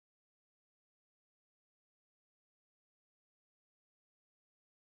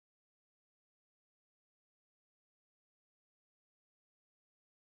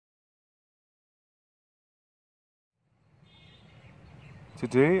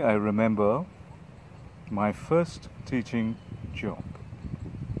Today I remember my first teaching job.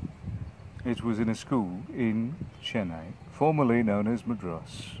 It was in a school in Chennai, formerly known as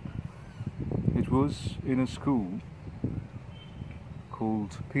Madras. It was in a school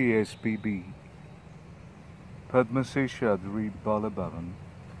called PSBB, Padma Seshadri Bala Bhavan,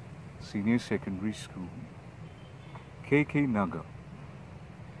 Senior Secondary School, Nagar.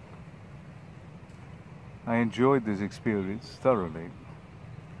 I enjoyed this experience thoroughly.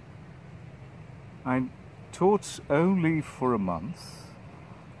 I taught only for a month.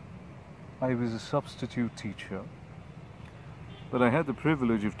 I was a substitute teacher, but I had the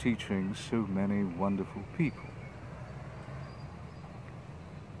privilege of teaching so many wonderful people.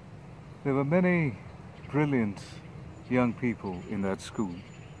 There were many brilliant young people in that school.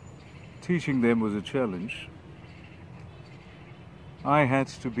 Teaching them was a challenge. I had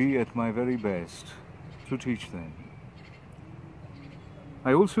to be at my very best to teach them.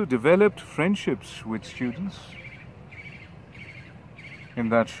 I also developed friendships with students in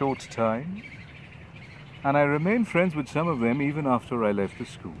that short time, and I remained friends with some of them even after I left the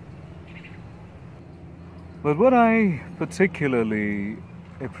school. But what I particularly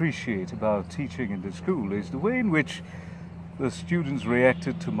appreciate about teaching in the school is the way in which the students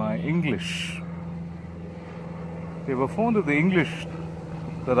reacted to my English. They were fond of the English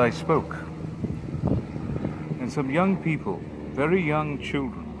that I spoke. And some young people, very young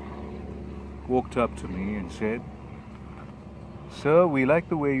children, walked up to me and said, "Sir, we like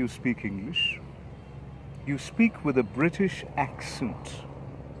the way you speak English. You speak with a British accent.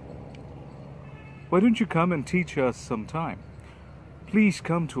 Why don't you come and teach us sometime? Please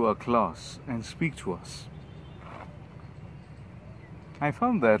come to our class and speak to us." I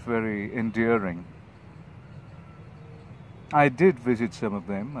found that very endearing. I did visit some of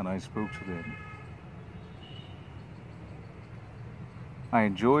them and I spoke to them. I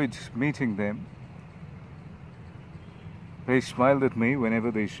enjoyed meeting them. They smiled at me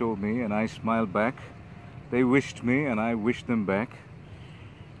whenever they saw me and I smiled back. They wished me and I wished them back.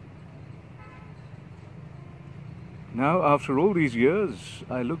 Now, after all these years,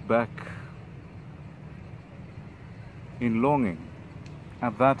 I look back in longing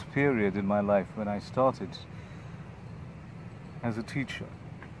at that period in my life when I started as a teacher.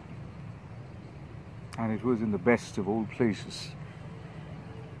 And it was in the best of all places.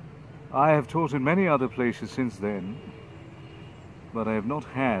 I have taught in many other places since then, but I have not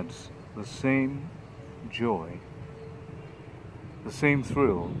had the same joy, the same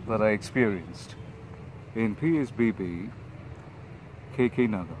thrill that I experienced in PSBB,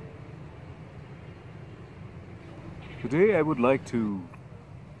 Nagar. Today I would like to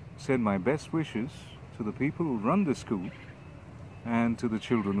send my best wishes to the people who run the school and to the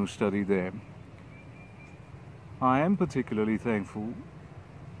children who study there. I am particularly thankful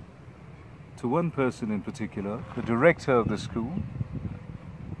to one person in particular, the director of the school,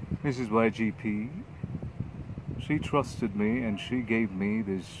 Mrs. YGP. She trusted me and she gave me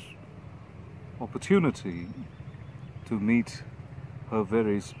this opportunity to meet her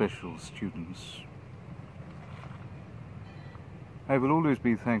very special students. I will always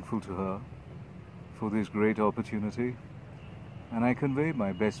be thankful to her for this great opportunity, and I convey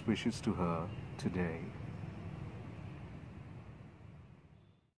my best wishes to her today.